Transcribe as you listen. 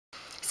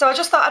So I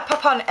just thought I'd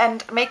pop on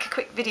and make a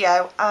quick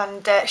video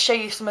and show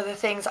you some of the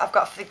things I've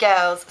got for the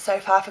girls so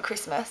far for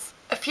Christmas.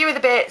 A few of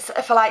the bits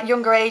are for like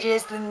younger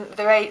ages than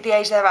the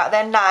age they're at.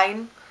 They're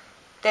 9.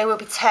 They will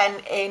be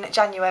 10 in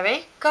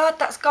January. God,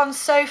 that's gone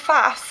so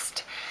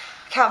fast.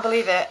 I can't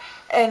believe it.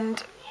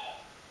 And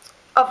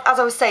as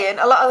I was saying,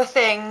 a lot of the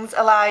things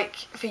are like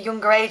for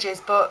younger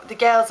ages, but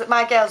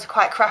my girls are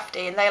quite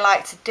crafty and they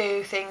like to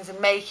do things and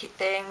make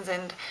things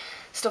and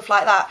stuff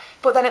like that.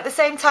 But then at the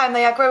same time,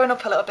 they are growing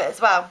up a little bit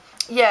as well.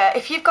 Yeah,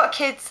 if you've got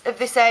kids of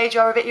this age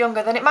or a bit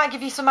younger, then it might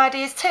give you some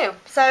ideas too.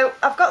 So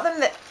I've got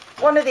them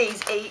one of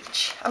these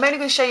each. I'm only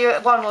going to show you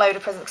one load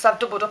of presents because I've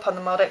doubled up on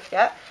them all, don't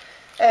forget.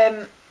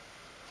 A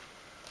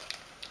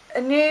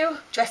new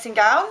dressing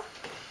gown.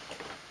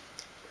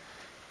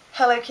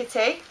 Hello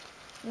Kitty.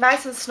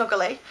 Nice and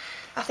snuggly.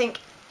 I think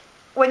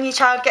when your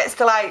child gets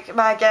to like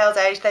my girls'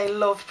 age, they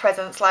love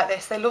presents like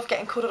this. They love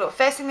getting cuddled up.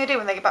 First thing they do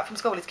when they get back from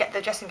school is get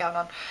their dressing gown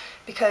on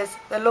because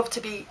they love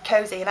to be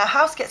cosy. And our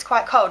house gets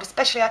quite cold,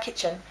 especially our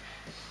kitchen.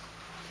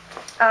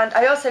 And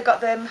I also got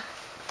them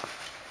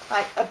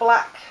like a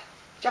black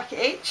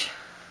jacket each.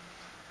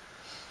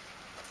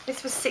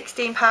 This was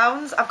 £16.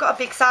 I've got a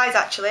big size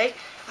actually.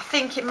 I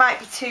think it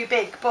might be too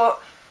big,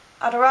 but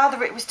I'd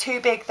rather it was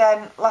too big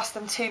than last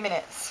than 2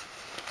 minutes.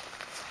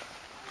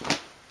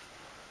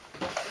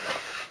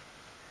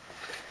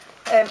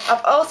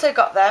 I've also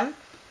got them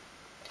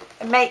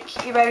a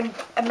make your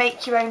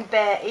own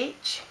bear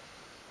each.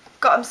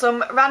 Got them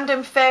some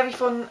random fairy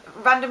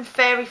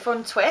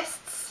fun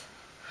twists.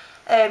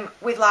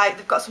 With like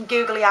they've got some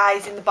googly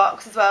eyes in the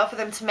box as well for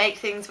them to make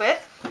things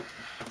with,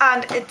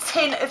 and a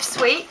tin of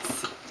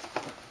sweets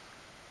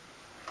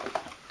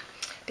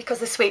because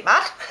they're sweet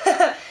mad,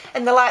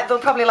 and they'll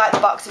probably like the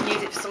box and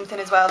use it for something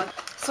as well.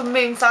 Some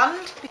moon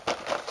sand,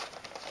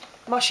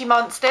 Moshi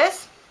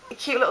Monsters, a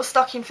cute little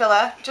stocking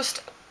filler,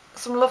 just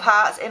some love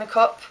hearts in a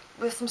cup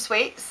with some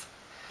sweets.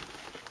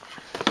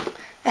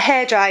 A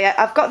hairdryer.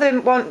 I've got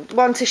them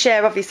one to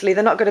share, obviously.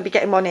 They're not going to be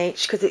getting one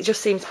each because it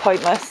just seems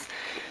pointless.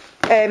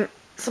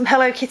 Some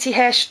Hello Kitty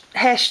hair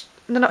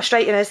they're not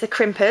straighteners, they're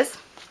crimpers.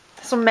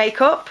 Some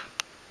makeup.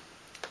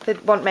 They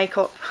want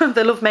makeup.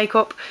 They love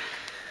makeup.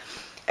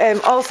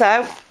 Also,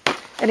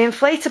 an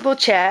inflatable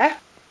chair.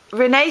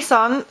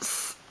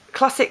 Renaissance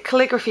classic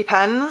calligraphy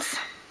pens.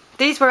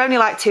 These were only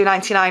like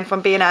 £2.99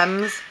 from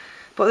B&M's.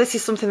 But this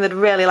is something that I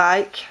really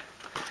like.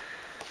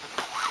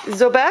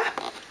 Zubber.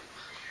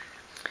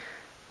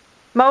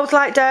 Mould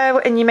like dough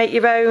and you make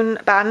your own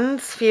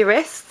bands for your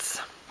wrists.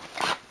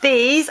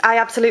 These, I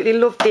absolutely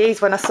loved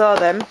these when I saw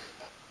them.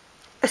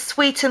 A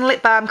sweetened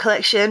lip balm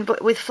collection,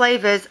 but with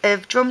flavours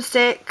of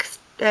drumsticks,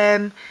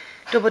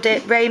 double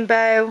dip,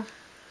 rainbow,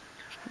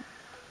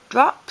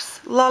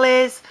 drops,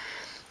 lollies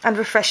and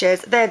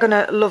refreshers. They're going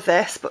to love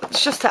this, but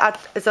it's just to add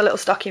as a little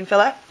stocking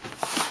filler.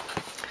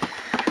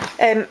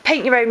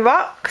 Paint your own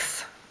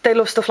rocks. They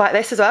love stuff like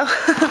this as well.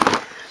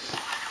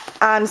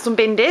 And some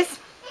bindies.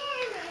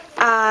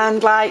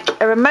 And like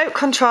a remote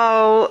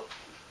control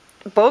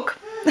bug.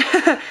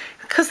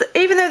 Because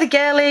even though they're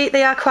girly,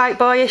 they are quite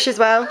boyish as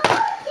well.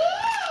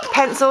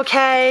 Pencil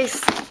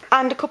case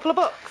and a couple of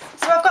books.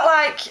 So I've got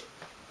like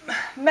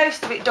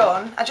most of it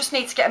done. I just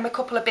need to get them a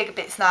couple of bigger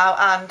bits now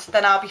and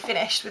then I'll be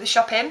finished with the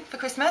shopping for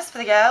Christmas for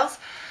the girls.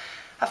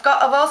 I've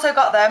also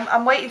got them.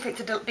 I'm waiting for it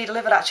to be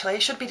delivered actually.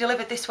 It should be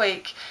delivered this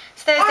week.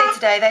 It's Thursday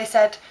today. They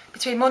said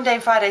between Monday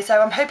and Friday,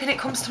 so I'm hoping it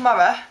comes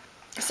tomorrow.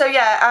 So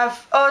yeah,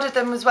 I've ordered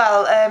them as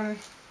well, an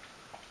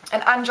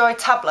Android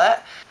tablet.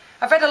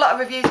 I've read a lot of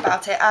reviews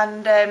about it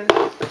and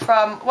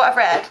from what I've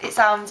read, it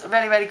sounds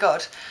really, really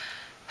good.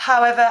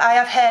 However, I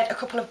have heard a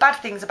couple of bad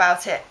things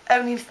about it,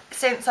 only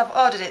since I've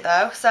ordered it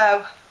though,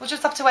 so we'll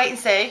just have to wait and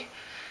see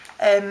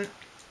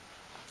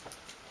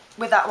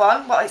with that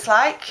one, what it's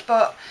like.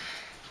 But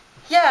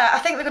yeah, I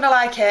think they're going to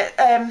like it,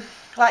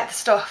 like the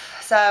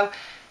stuff. So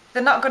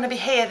they're not going to be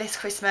here this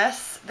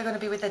Christmas, they're going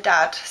to be with their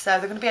dad. So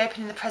they're going to be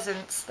opening the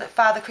presents that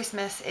Father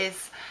Christmas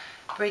is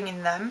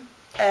bringing them.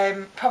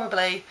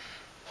 Probably,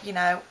 you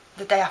know,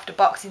 the day after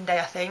Boxing Day,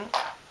 I think.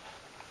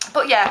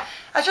 But yeah,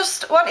 I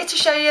just wanted to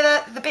show you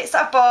the bits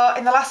that I've bought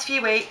in the last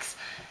few weeks.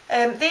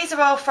 These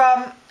are all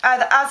from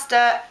either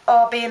Asda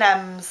or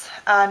B&M's.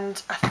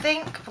 And I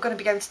think we're going to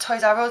be going to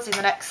Toys R Us in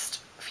the next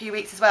few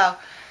weeks as well.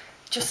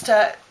 Just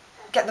to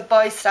get the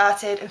boys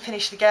started and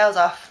finish the girls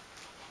off.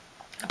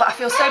 But I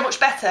feel so much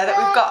better that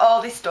we've got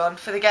all this done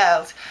for the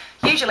girls.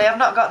 Usually I've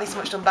not got this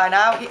much done by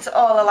now. It's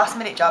all a last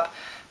minute job.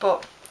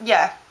 But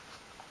yeah,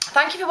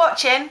 thank you for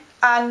watching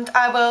and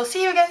I will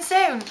see you again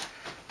soon.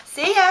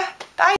 See ya!